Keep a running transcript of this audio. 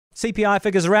CPI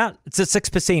figures are out. It's at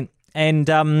 6%. And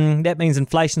that means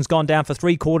inflation's gone down for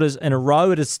 3 quarters in a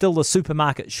row. It is still the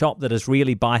supermarket shop that is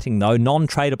really biting, though.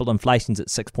 Non-tradable inflation's at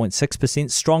 6.6%,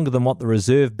 stronger than what the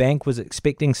Reserve Bank was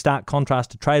expecting. Stark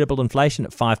contrast to tradable inflation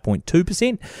at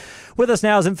 5.2%. With us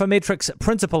now is Infometrics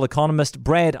principal economist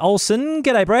Brad Olsen.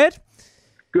 G'day, Brad.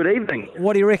 Good evening.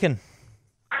 What do you reckon?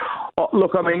 Oh,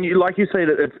 look, I mean, like you said,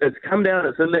 it's come down.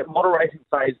 It's in that moderating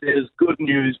phase. That is good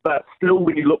news, but still,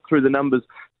 when you look through the numbers,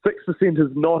 6%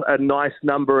 is not a nice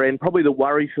number, and probably the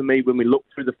worry for me when we look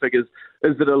through the figures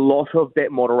is that a lot of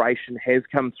that moderation has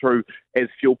come through as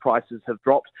fuel prices have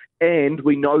dropped, and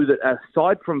we know that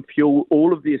aside from fuel,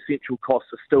 all of the essential costs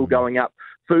are still going up.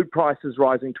 Food prices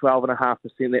rising 12.5%,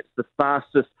 that's the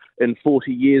fastest in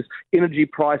 40 years. Energy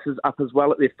prices up as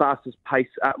well at their fastest pace,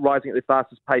 rising at their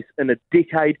fastest pace in a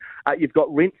decade. You've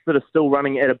got rents that are still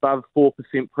running at above 4%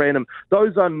 per annum.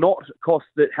 Those are not costs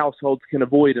that households can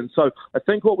avoid. And so I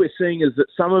think what we're seeing is that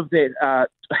some of that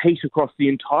heat across the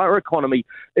entire economy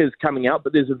is coming out,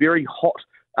 but there's a very hot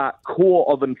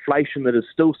core of inflation that is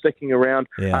still sticking around.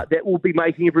 That will be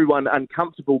making everyone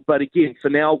uncomfortable. But again, for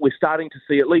now, we're starting to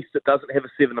see at least it doesn't have a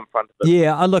 7 in front of it.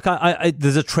 Yeah, look,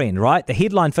 there's a trend, right? The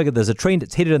headline figure, there's a trend.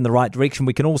 It's headed in the right direction.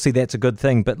 We can all see that's a good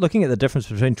thing. But looking at the difference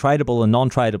between tradable and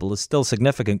non-tradable is still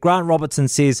significant. Grant Robertson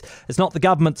says it's not the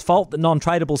government's fault that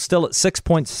non-tradable is still at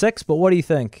 6.6. But what do you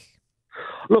think?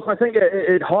 Look, I think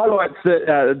it highlights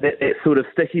that sort of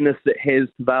stickiness that has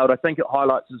prevailed. I think it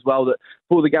highlights as well that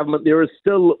for the government, there is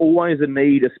still always a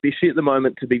need, especially at the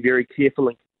moment, to be very careful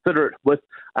and considerate with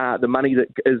the money that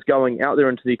is going out there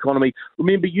into the economy.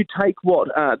 Remember, you take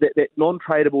that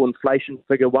non-tradable inflation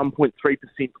figure, 1.3%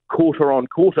 quarter on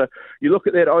quarter, you look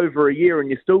at that over a year and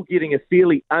you're still getting a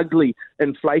fairly ugly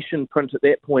inflation print at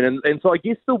that point. And so I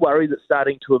guess the worry that's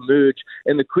starting to emerge,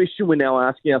 and the question we're now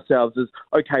asking ourselves is,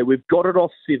 okay, we've got it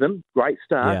off 7, great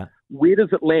start. Yeah. Where does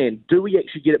it land? Do we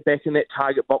actually get it back in that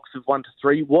target box of 1 to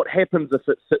 3? What happens if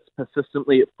it sits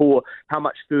persistently at 4? How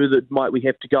much further might we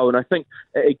have to go? And I think,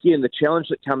 again, the challenge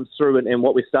that comes through and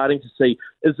what we're starting to see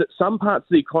is that some parts of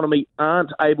the economy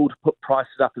aren't able to put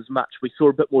prices up as much. We saw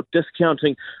a bit more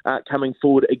discounting coming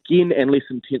forward again and less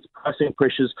intense pricing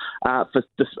pressures for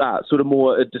sort of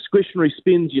more discretionary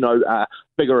spends,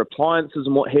 bigger appliances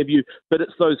and what have you. But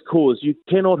it's those cores. You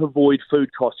cannot avoid food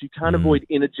costs. You can't avoid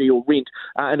energy or rent.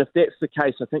 And if that's the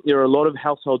case, I think there are a lot of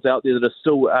households out there that are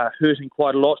still hurting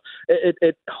quite a lot.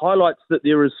 It highlights that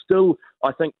there is still,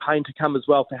 I think, pain to come as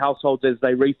well for households as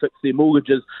they refix their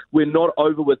mortgages. We're not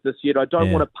over with this yet. I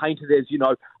don't want to paint it as,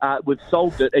 we've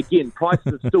solved it. Again,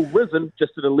 prices have still risen,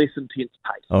 just at a less intense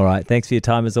pace. All right. Thanks for your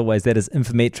time as always. That is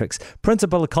Infometrics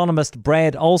principal economist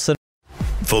Brad Olsen.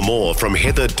 For more from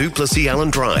Heather Duplessis Allen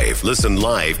Drive, listen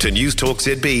live to News Talk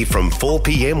ZB from 4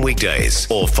 p.m. weekdays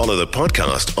or follow the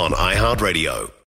podcast on iHeartRadio.